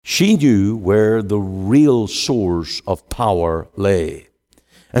She knew where the real source of power lay.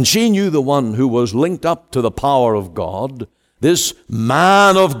 And she knew the one who was linked up to the power of God, this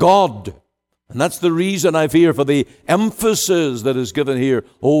man of God. And that's the reason I fear for the emphasis that is given here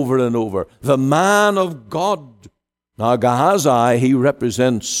over and over. The man of God. Now Gehazi, he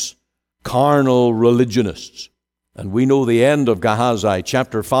represents carnal religionists. And we know the end of Gehazi,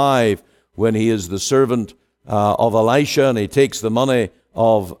 chapter 5, when he is the servant of Elisha and he takes the money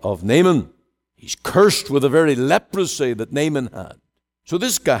of Naaman. He's cursed with the very leprosy that Naaman had. So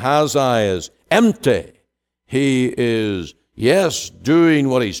this Gehazi is empty. He is, yes, doing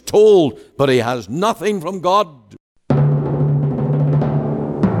what he's told, but he has nothing from God.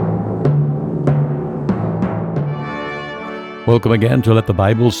 Welcome again to Let the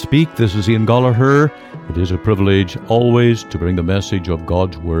Bible Speak. This is Ian Gollaher. It is a privilege always to bring the message of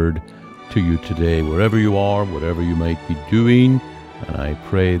God's Word to you today, wherever you are, whatever you might be doing. And I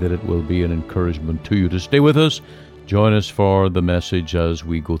pray that it will be an encouragement to you to stay with us. Join us for the message as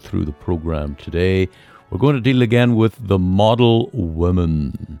we go through the program today. We're going to deal again with the model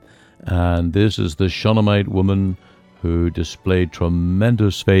woman. And this is the Shunammite woman who displayed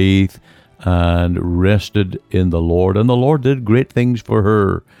tremendous faith and rested in the Lord. And the Lord did great things for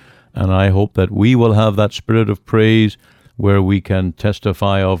her. And I hope that we will have that spirit of praise where we can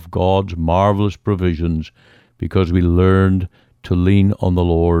testify of God's marvelous provisions because we learned to lean on the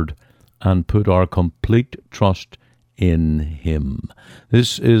Lord and put our complete trust in Him.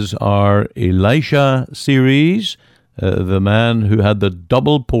 This is our Elisha series, the man who had the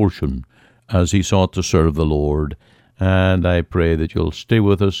double portion as he sought to serve the Lord. And I pray that you'll stay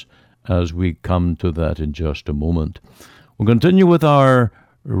with us as we come to that in just a moment. We'll continue with our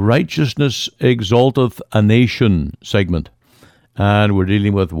Righteousness Exalteth a Nation segment. And we're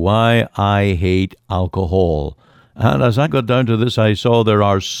dealing with why I hate alcohol. And as I got down to this, I saw there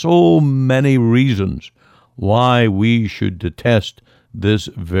are so many reasons why we should detest this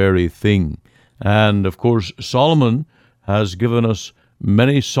very thing. And of course, Solomon has given us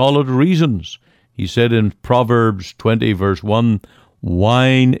many solid reasons. He said in Proverbs 20, verse 1,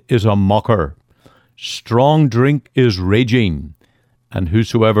 wine is a mocker, strong drink is raging, and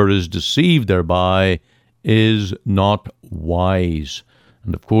whosoever is deceived thereby is not wise.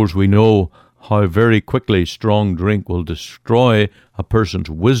 And of course, we know how very quickly strong drink will destroy a person's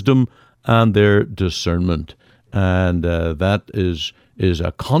wisdom and their discernment. And that is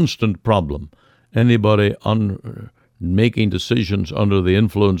a constant problem. Anybody making decisions under the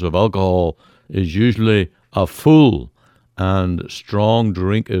influence of alcohol is usually a fool, and strong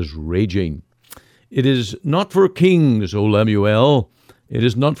drink is raging. It is not for kings, O Lemuel. It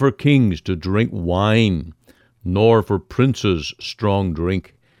is not for kings to drink wine, nor for princes strong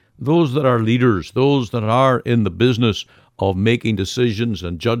drink. Those that are leaders, those that are in the business of making decisions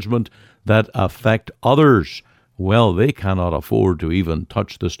and judgment that affect others, well, they cannot afford to even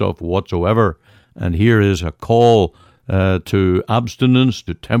touch the stuff whatsoever. And here is a call to abstinence,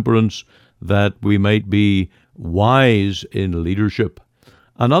 to temperance, that we might be wise in leadership.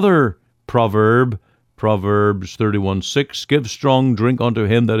 Another proverb, Proverbs 31:6, give strong drink unto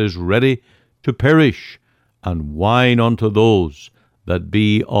him that is ready to perish, and wine unto those that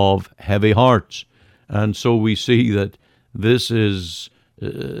be of heavy hearts. And so we see that this is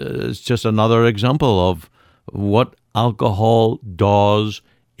just another example of what alcohol does.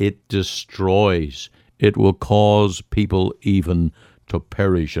 It destroys. It will cause people even to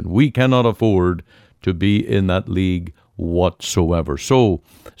perish. And we cannot afford to be in that league whatsoever. So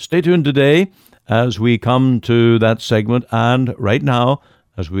stay tuned today as we come to that segment, and right now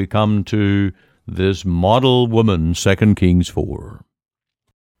as we come to this model woman, 2 Kings 4.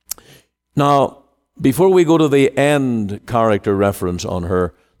 Now, before we go to the end character reference on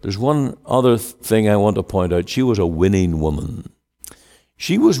her, there's one other thing I want to point out. She was a winning woman.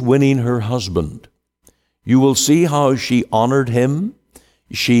 She was winning her husband. You will see how she honored him.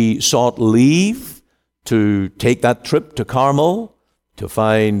 She sought leave to take that trip to Carmel to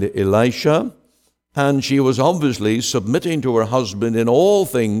find Elisha. And she was obviously submitting to her husband in all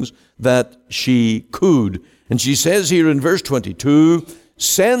things that she could. And she says here in verse 22,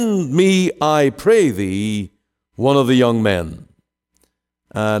 send me, I pray thee, one of the young men.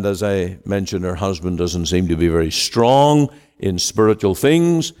 And as I mentioned, her husband doesn't seem to be very strong in spiritual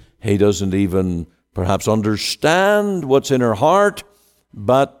things. He doesn't even perhaps understand what's in her heart,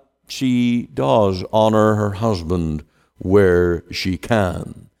 but she does honor her husband where she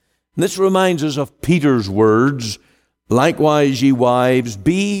can. And this reminds us of Peter's words, likewise, ye wives,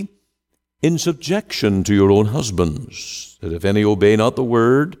 be in subjection to your own husbands, that if any obey not the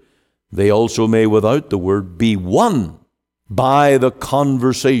word, they also may without the word be won by the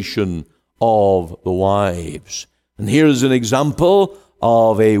conversation of the wives. And here's an example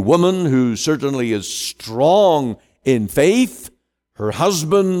of a woman who certainly is strong in faith. Her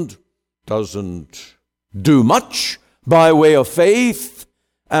husband doesn't do much by way of faith,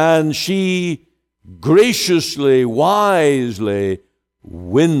 and she graciously, wisely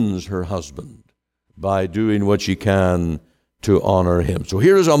wins her husband by doing what she can to honor him. So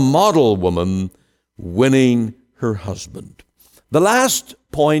here is a model woman winning her husband. The last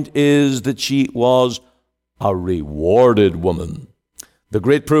point is that she was a rewarded woman. The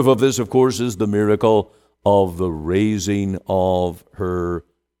great proof of this, of course, is the miracle of the raising of her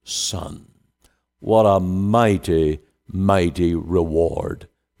son. What a mighty, mighty reward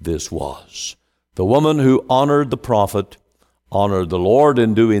this was. The woman who honored the prophet honored the Lord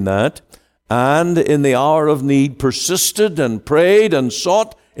in doing that, and in the hour of need persisted and prayed and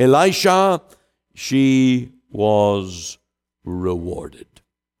sought Elisha. She was rewarded.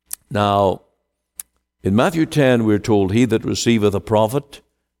 Now, in Matthew 10, we're told, he that receiveth a prophet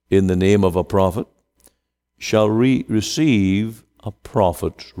in the name of a prophet shall receive a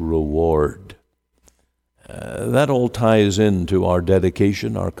prophet's reward. That all ties into our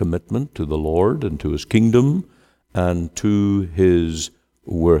dedication, our commitment to the Lord and to his kingdom and to his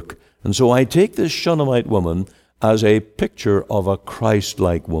work. And so I take this Shunammite woman as a picture of a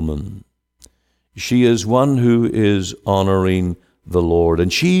Christ-like woman. She is one who is honoring the Lord,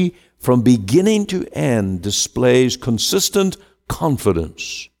 and she, from beginning to end, displays consistent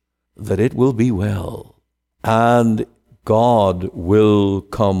confidence that it will be well, and God will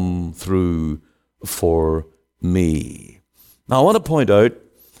come through for me. Now, I want to point out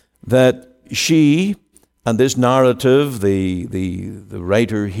that she, and this narrative, the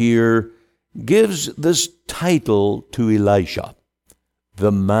writer here, gives this title to Elisha,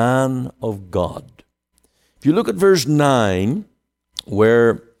 the man of God. If you look at verse 9,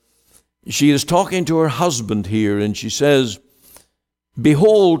 where she is talking to her husband here, and she says,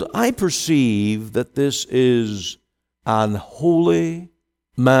 "Behold, I perceive that this is an holy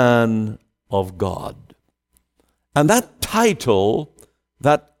man of God." And that title,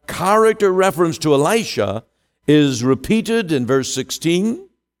 that character reference to Elisha, is repeated in verse 16.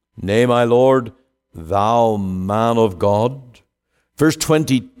 "Nay, my Lord, thou man of God." Verse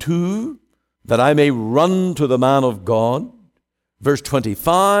 22, "that I may run to the man of God." Verse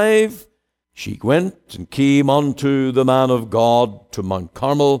 25, "She went and came unto the man of God to Mount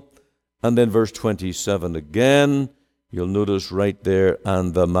Carmel." And then verse 27 again, you'll notice right there,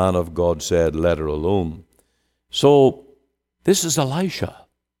 "and the man of God said, let her alone." So this is Elisha.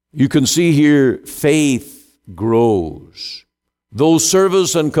 You can see here faith grows. Though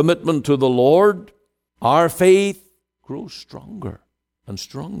service and commitment to the Lord, our faith grows stronger and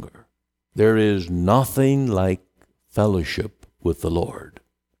stronger. There is nothing like fellowship with the Lord.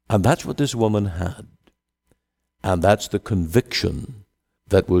 And that's what this woman had. And that's the conviction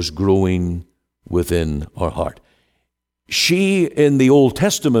that was growing within her heart. She, in the Old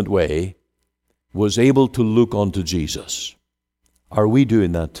Testament way, was able to look unto Jesus. Are we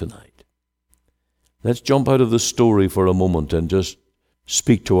doing that tonight? Let's jump out of the story for a moment and just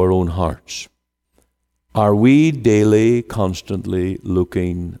speak to our own hearts. Are we daily, constantly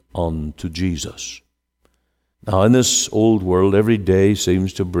looking unto Jesus? Now, in this old world, every day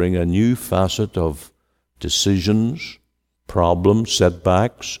seems to bring a new facet of decisions, problems,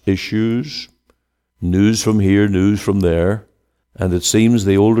 setbacks, issues, news from here, news from there. And it seems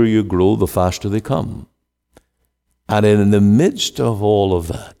the older you grow, the faster they come. And in the midst of all of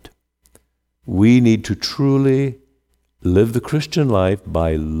that, we need to truly live the Christian life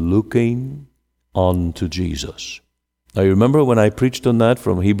by looking unto Jesus. Now, you remember when I preached on that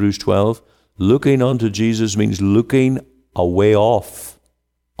from Hebrews 12? Looking unto Jesus means looking away off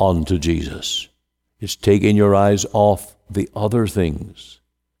unto Jesus. It's taking your eyes off the other things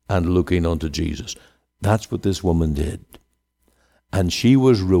and looking unto Jesus. That's what this woman did. And she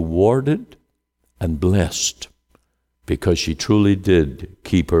was rewarded and blessed because she truly did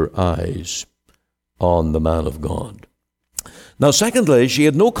keep her eyes on the man of God. Now, secondly, she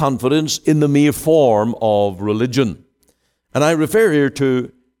had no confidence in the mere form of religion. And I refer here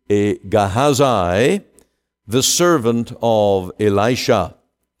to Gehazi, the servant of Elisha.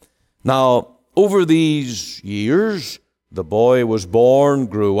 Now, over these years, the boy was born,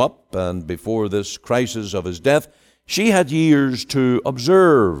 grew up, and before this crisis of his death, she had years to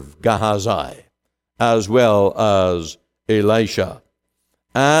observe Gehazi as well as Elisha.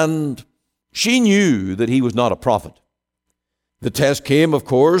 And she knew that he was not a prophet. The test came, of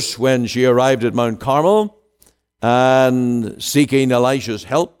course, when she arrived at Mount Carmel and seeking Elisha's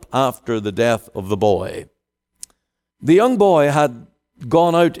help after the death of the boy. The young boy had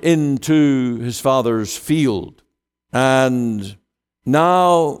gone out into his father's field, and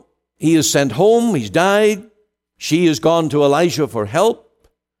now he is sent home. He's died. She has gone to Elisha for help,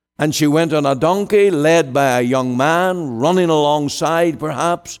 and she went on a donkey led by a young man running alongside,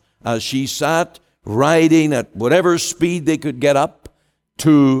 perhaps, as she sat riding at whatever speed they could get up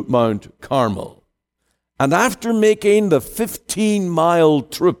to Mount Carmel. And after making the 15-mile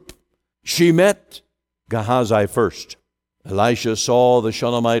trip, she met Gehazi first. Elisha saw the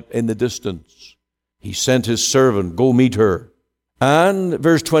Shunammite in the distance. He sent his servant, go meet her. And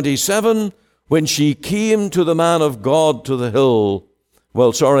verse 27, when she came to the man of God to the hill,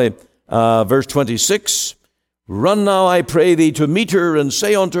 verse 26, run now, I pray thee, to meet her, and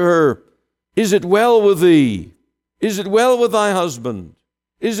say unto her, is it well with thee? Is it well with thy husband?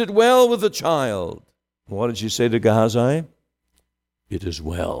 Is it well with the child? What did she say to Gehazi? It is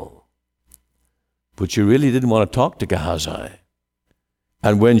well. But she really didn't want to talk to Gehazi.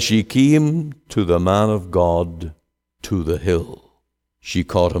 And when she came to the man of God to the hill, she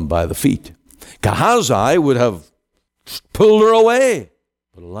caught him by the feet. Gehazi would have pulled her away.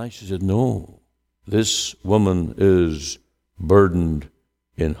 But Elisha said, no, this woman is burdened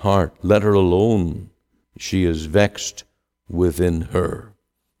in heart. Let her alone. She is vexed within her.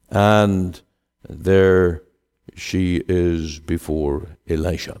 And there she is before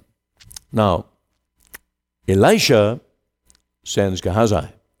Elisha. Now, Elisha sends Gehazi,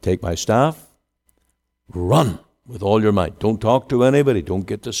 take my staff, run with all your might. Don't talk to anybody. Don't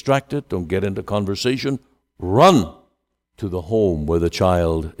get distracted. Don't get into conversation. Run to the home where the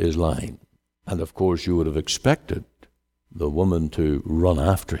child is lying. And of course, you would have expected the woman to run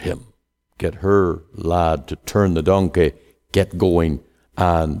after him, get her lad to turn the donkey, get going,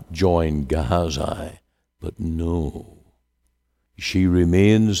 and join Gehazi. But no, she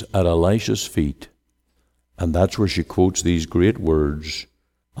remains at Elisha's feet, and that's where she quotes these great words,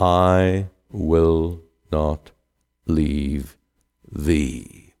 I will not leave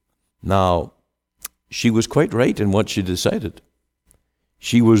thee. Now, she was quite right in what she decided.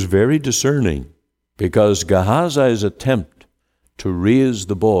 She was very discerning, because Gehazi's attempt to raise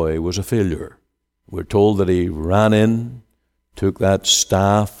the boy was a failure. We're told that he ran in, took that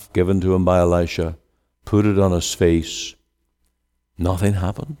staff given to him by Elisha, put it on his face. Nothing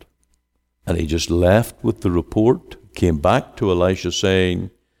happened. And he just left with the report, came back to Elisha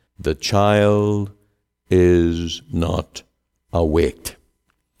saying, the child is not awaked.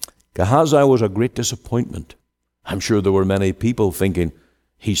 Gehazi was a great disappointment. I'm sure there were many people thinking,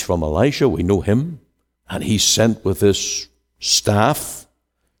 he's from Elisha, we know him, and he's sent with this staff.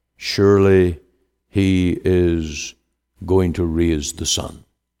 Surely he is going to raise the son.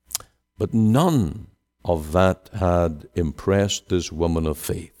 But none of that had impressed this woman of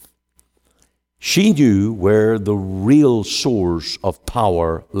faith. She knew where the real source of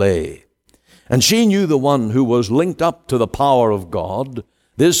power lay. And she knew the one who was linked up to the power of God,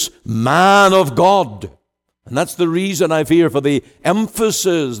 this man of God. And that's the reason I fear for the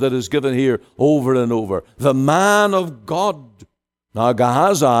emphasis that is given here over and over. The man of God. Now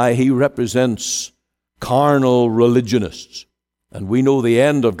Gehazi, he represents carnal religionists. And we know the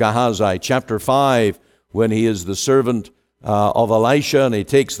end of Gehazi, chapter 5, when he is the servant of Elisha and he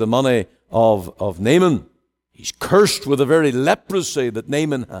takes the money of Naaman. He's cursed with the very leprosy that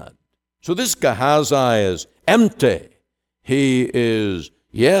Naaman had. So this Gehazi is empty. He is,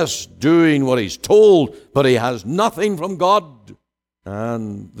 yes, doing what he's told, but he has nothing from God.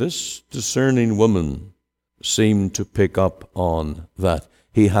 And this discerning woman seemed to pick up on that.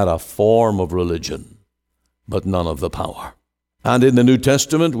 He had a form of religion, but none of the power. And in the New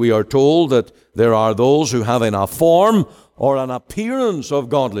Testament, we are told that there are those who have a form or an appearance of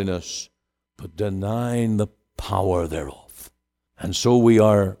godliness, but denying the power thereof. And so we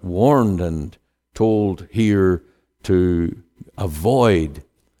are warned and told here to avoid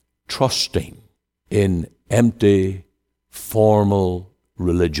trusting in empty, formal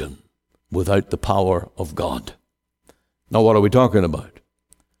religion without the power of God. Now, what are we talking about?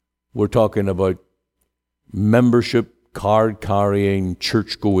 We're talking about membership, card-carrying,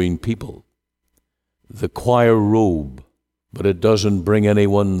 church-going people. The choir robe, but it doesn't bring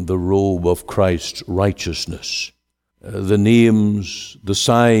anyone the robe of Christ's righteousness. The names, the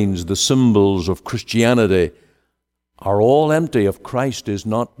signs, the symbols of Christianity are all empty if Christ is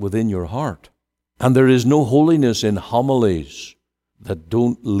not within your heart. And there is no holiness in homilies that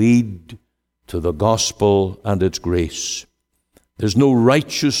don't lead to the gospel and its grace. There's no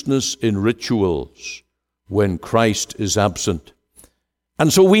righteousness in rituals when Christ is absent.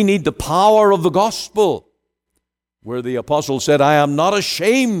 And so we need the power of the gospel, where the apostle said, I am not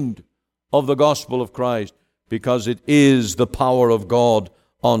ashamed of the gospel of Christ, because it is the power of God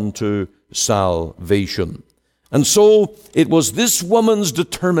unto salvation. And so it was this woman's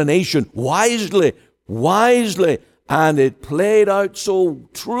determination, wisely, and it played out so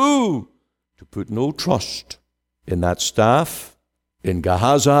true, to put no trust in that staff, in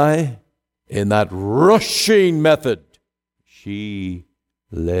Gehazi, in that rushing method. She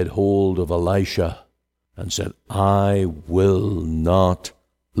laid hold of Elisha and said, I will not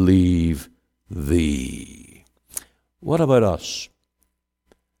leave thee. What about us?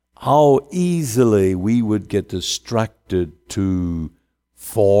 How easily we would get distracted to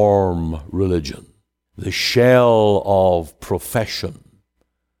form religion, the shell of profession,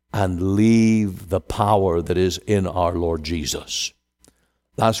 and leave the power that is in our Lord Jesus.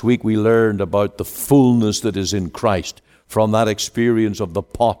 Last week we learned about the fullness that is in Christ from that experience of the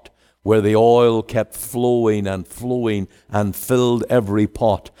pot where the oil kept flowing and flowing and filled every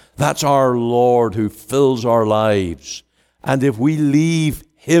pot. That's our Lord who fills our lives. And if we leave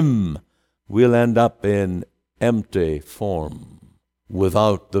Him, we'll end up in empty form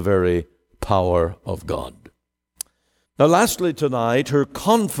without the very power of God. Now, lastly tonight, her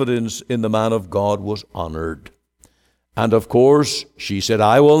confidence in the man of God was honored. And of course, she said,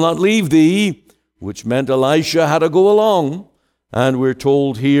 I will not leave thee, which meant Elisha had to go along. And we're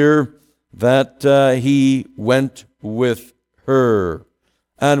told here that he went with her.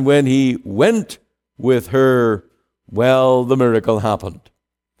 And when he went with her, well, the miracle happened.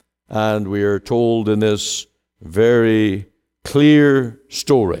 And we are told in this very clear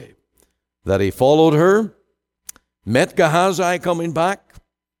story that he followed her, met Gehazi coming back,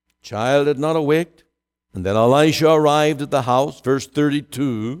 child had not awaked, and then Elisha arrived at the house, verse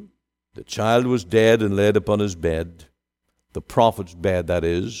 32, the child was dead and laid upon his bed, the prophet's bed that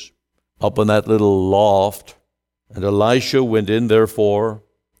is, up in that little loft, and Elisha went in therefore,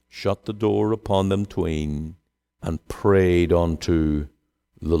 shut the door upon them twain, and prayed unto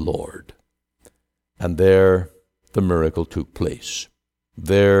the Lord. And there the miracle took place.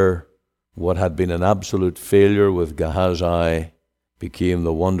 There, what had been an absolute failure with Gehazi became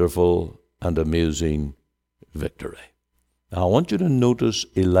the wonderful and amazing victory. Now, I want you to notice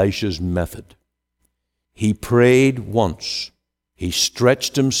Elisha's method. He prayed once. He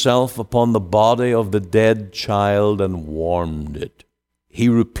stretched himself upon the body of the dead child and warmed it. He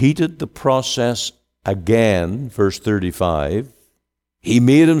repeated the process again, verse 35. He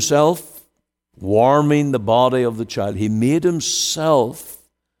made himself warming the body of the child. He made himself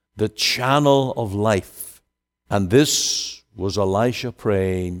the channel of life. And this was Elisha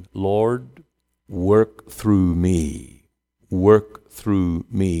praying, Lord, work through me. Work through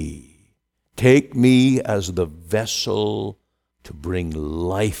me. Take me as the vessel to bring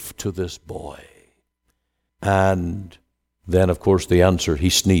life to this boy. And then, of course, the answer, he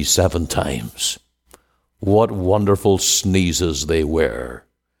sneezed 7 times. What wonderful sneezes they were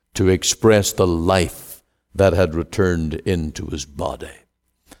to express the life that had returned into his body.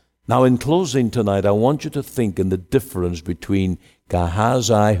 Now, in closing tonight, I want you to think in the difference between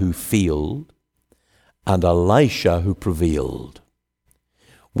Gehazi who failed and Elisha who prevailed.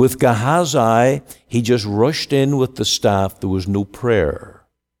 With Gehazi, he just rushed in with the staff. There was no prayer.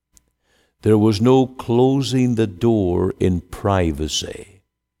 There was no closing the door in privacy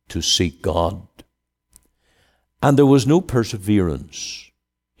to seek God. And there was no perseverance.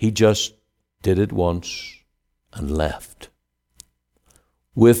 He just did it once and left.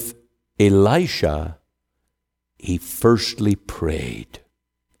 With Elisha, he firstly prayed,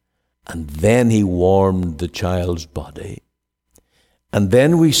 and then he warmed the child's body. And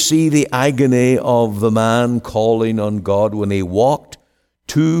then we see the agony of the man calling on God when he walked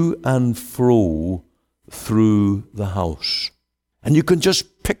to and fro through the house. And you can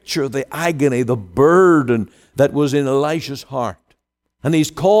just picture the agony, the burden that was in Elisha's heart. And he's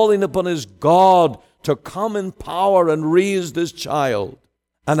calling upon his God to come in power and raise this child.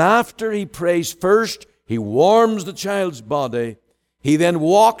 And after he prays first, he warms the child's body. He then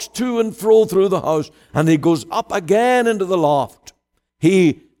walks to and fro through the house, and he goes up again into the loft.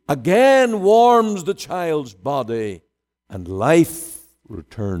 He again warms the child's body, and life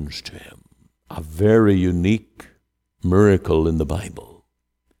returns to him. A very unique miracle in the Bible,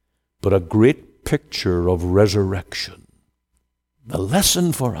 but a great picture of resurrection. The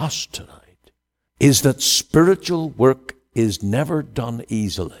lesson for us tonight is that spiritual work is never done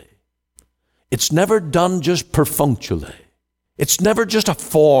easily. It's never done just perfunctorily. It's never just a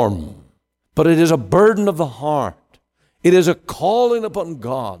form, but it is a burden of the heart. It is a calling upon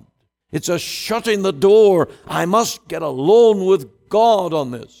God. It's a shutting the door. I must get alone with God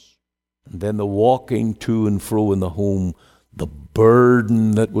on this. And then the walking to and fro in the home, the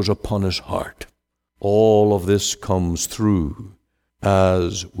burden that was upon his heart. all of this comes through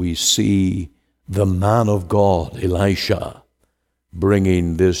as we see the man of God, Elisha,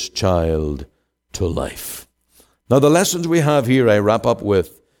 bringing this child to life. Now, the lessons we have here, I wrap up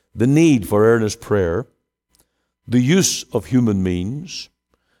with the need for earnest prayer, the use of human means,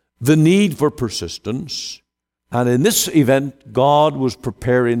 the need for persistence, and in this event, God was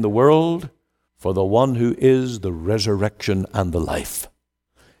preparing the world for the one who is the resurrection and the life.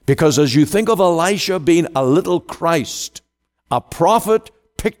 Because as you think of Elisha being a little Christ, a prophet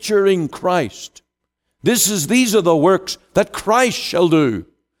picturing Christ, these are the works that Christ shall do.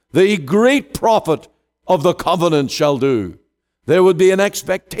 The great prophet of the covenant shall do. There would be an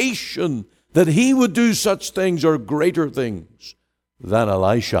expectation that he would do such things or greater things than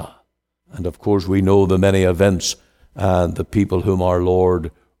Elisha. And of course we know the many events and the people whom our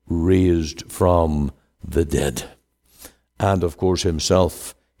Lord raised from the dead. And of course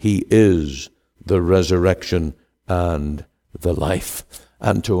himself, he is the resurrection and the life.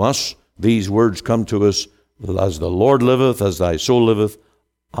 And to us, these words come to us, as the Lord liveth, as thy soul liveth,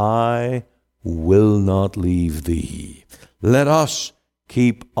 I will not leave thee. Let us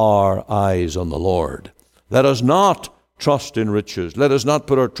keep our eyes on the Lord. Let us not trust in riches. Let us not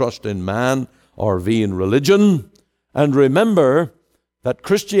put our trust in man or vain religion. And remember that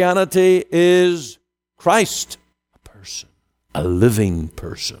Christianity is Christ, a person, a living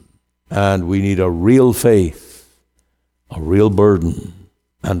person. And we need a real faith, a real burden,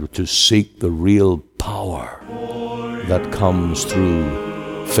 and to seek the real power that comes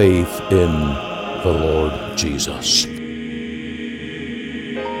through faith in the Lord Jesus.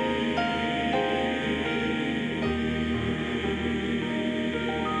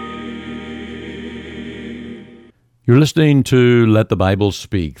 You're listening to Let the Bible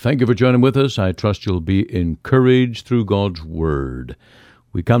Speak. Thank you for joining with us. I trust you'll be encouraged through God's Word.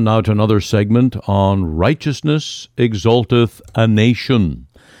 We come now to another segment on Righteousness Exalteth a Nation.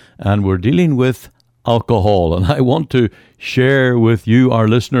 And we're dealing with alcohol. And I want to share with you, our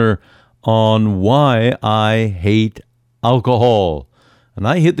listener, on why I hate alcohol. And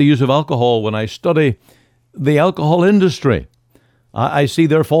I hate the use of alcohol when I study the alcohol industry. I see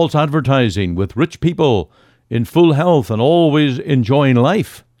their false advertising with rich people in full health and always enjoying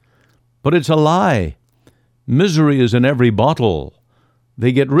life. But it's a lie. Misery is in every bottle.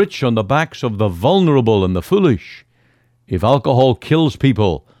 They get rich on the backs of the vulnerable and the foolish. If alcohol kills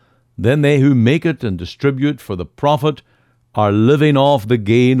people, then they who make it and distribute for the profit are living off the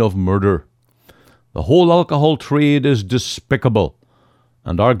gain of murder. The whole alcohol trade is despicable,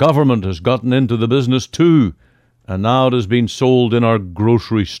 and our government has gotten into the business too, and now it is being sold in our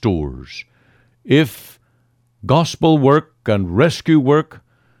grocery stores. If gospel work and rescue work,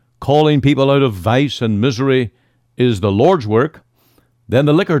 calling people out of vice and misery, is the Lord's work, then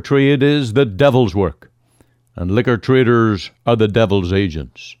the liquor trade is the devil's work, and liquor traders are the devil's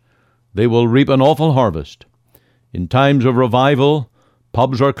agents. They will reap an awful harvest. In times of revival,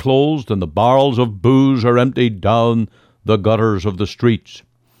 pubs are closed and the barrels of booze are emptied down the gutters of the streets.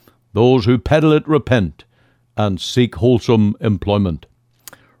 Those who peddle it repent and seek wholesome employment.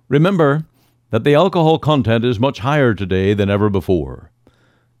 Remember that the alcohol content is much higher today than ever before.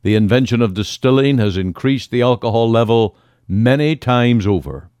 The invention of distilling has increased the alcohol level many times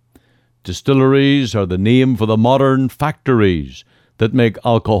over. Distilleries are the name for the modern factories that make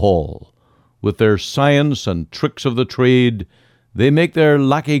alcohol. With their science and tricks of the trade, they make their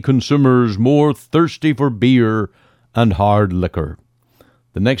lackey consumers more thirsty for beer and hard liquor.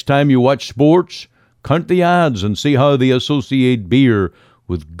 The next time you watch sports, count the ads and see how they associate beer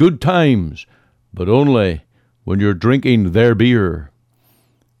with good times, but only when you're drinking their beer.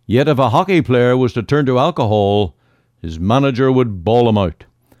 Yet if a hockey player was to turn to alcohol, his manager would bawl him out.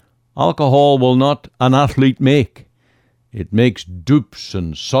 Alcohol will not an athlete make. It makes dupes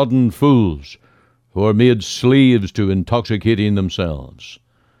and sodden fools who are made slaves to intoxicating themselves.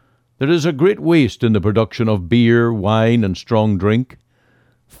 There is a great waste in the production of beer, wine, and strong drink.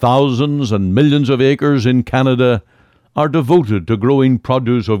 Thousands and millions of acres in Canada are devoted to growing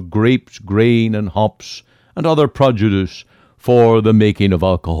produce of grapes, grain, and hops, and other produce for the making of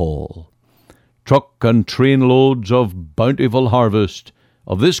alcohol. Truck and train loads of bountiful harvest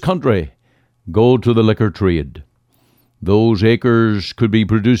of this country go to the liquor trade. Those acres could be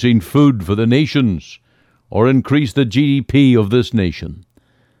producing food for the nations or increase the GDP of this nation.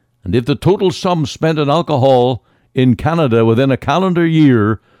 And if the total sum spent on alcohol in Canada within a calendar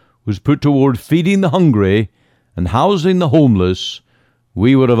year was put toward feeding the hungry and housing the homeless,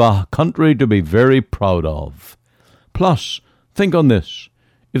 we would have a country to be very proud of. Plus, think on this.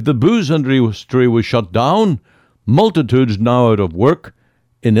 If the booze industry was shut down, multitudes now out of work,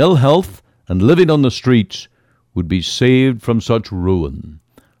 in ill health, and living on the streets would be saved from such ruin.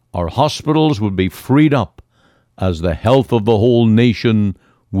 Our hospitals would be freed up as the health of the whole nation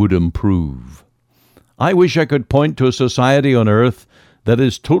would improve. I wish I could point to a society on earth that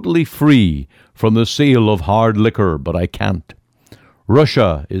is totally free from the sale of hard liquor, but I can't.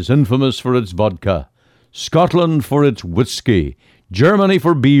 Russia is infamous for its vodka, Scotland for its whiskey, Germany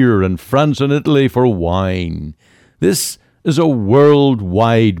for beer, and France and Italy for wine. This is a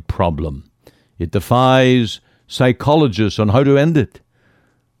worldwide problem. It defies psychologists on how to end it.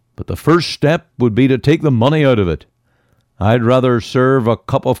 But the first step would be to take the money out of it. I'd rather serve a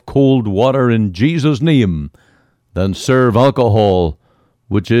cup of cold water in Jesus' name than serve alcohol,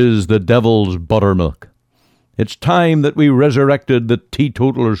 which is the devil's buttermilk. It's time that we resurrected the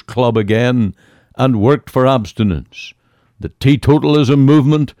Teetotalers Club again and worked for abstinence. The teetotalism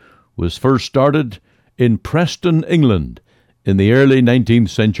movement was first started in Preston, England, in the early 19th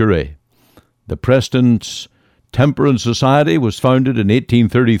century. The Preston's Temperance Society was founded in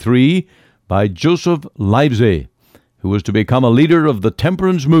 1833 by Joseph Livesey, who was to become a leader of the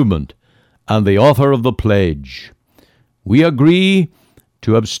temperance movement and the author of the pledge. We agree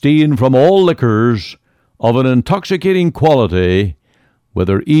to abstain from all liquors of an intoxicating quality,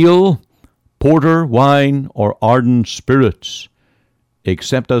 whether ale, porter, wine, or ardent spirits,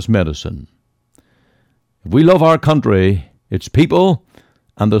 except as medicine. If we love our country, its people,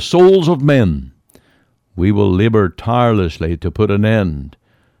 and the souls of men, we will labor tirelessly to put an end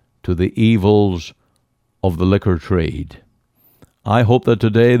to the evils of the liquor trade. I hope that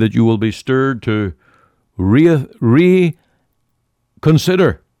today that you will be stirred to reconsider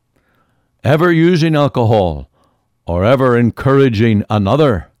ever using alcohol or ever encouraging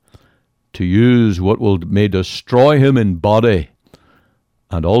another to use what may destroy him in body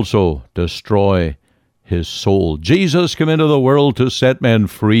and also destroy his soul. Jesus came into the world to set men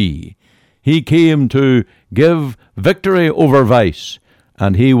free. He came to give victory over vice,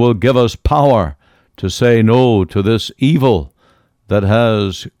 and he will give us power to say no to this evil that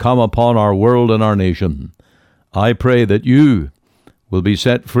has come upon our world and our nation. I pray that you will be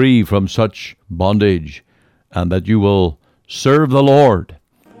set free from such bondage and that you will serve the Lord.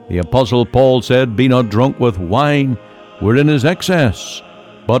 The Apostle Paul said, "Be not drunk with wine, wherein is excess,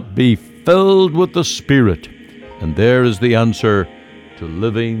 but be filled with the Spirit." And there is the answer to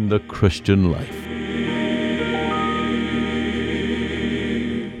living the Christian life.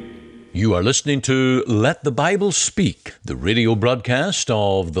 You are listening to Let the Bible Speak, the radio broadcast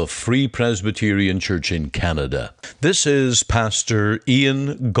of the Free Presbyterian Church in Canada. This is Pastor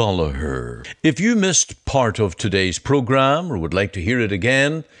Ian Gollaher. If you missed part of today's program or would like to hear it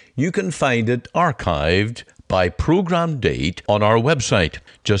again, you can find it archived by program date on our website.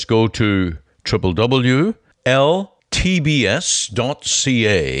 Just go to www.ltbs.ca,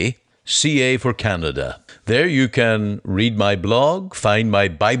 CA for Canada. There you can read my blog, find my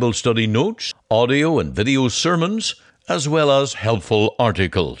Bible study notes, audio and video sermons, as well as helpful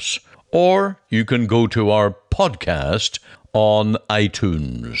articles. Or you can go to our podcast on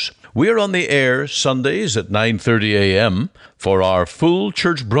iTunes. We're on the air Sundays at 9:30 a.m. for our full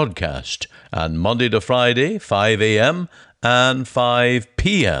church broadcast, and Monday to Friday, 5 a.m. and 5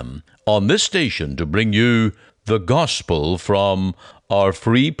 p.m. on this station to bring you the gospel from our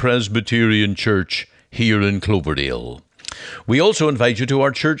Free Presbyterian Church here in Cloverdale. We also invite you to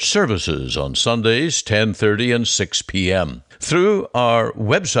our church services on Sundays, 10:30 and 6 p.m. Through our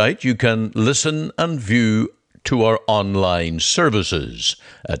website, you can listen and view to our online services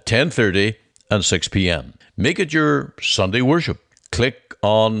at 10:30 and 6 p.m. Make it your Sunday worship. Click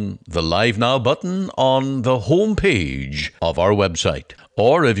on the Live Now button on the home page of our website.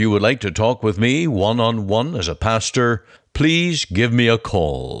 Or if you would like to talk with me one-on-one as a pastor, please give me a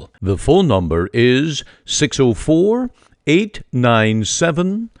call. The phone number is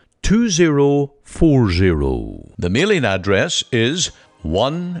 604-897-2040. The mailing address is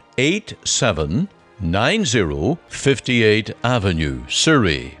 18790 58th Avenue,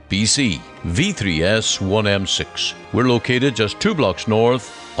 Surrey, BC, V3S1M6. We're located just 2 blocks north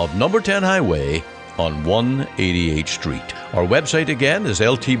of number 10 Highway on 188th Street. Our website again is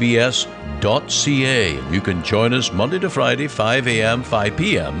ltbs.ca. You can join us Monday to Friday, 5 a.m., 5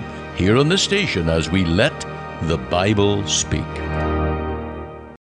 p.m. here on the station as we let the Bible speak.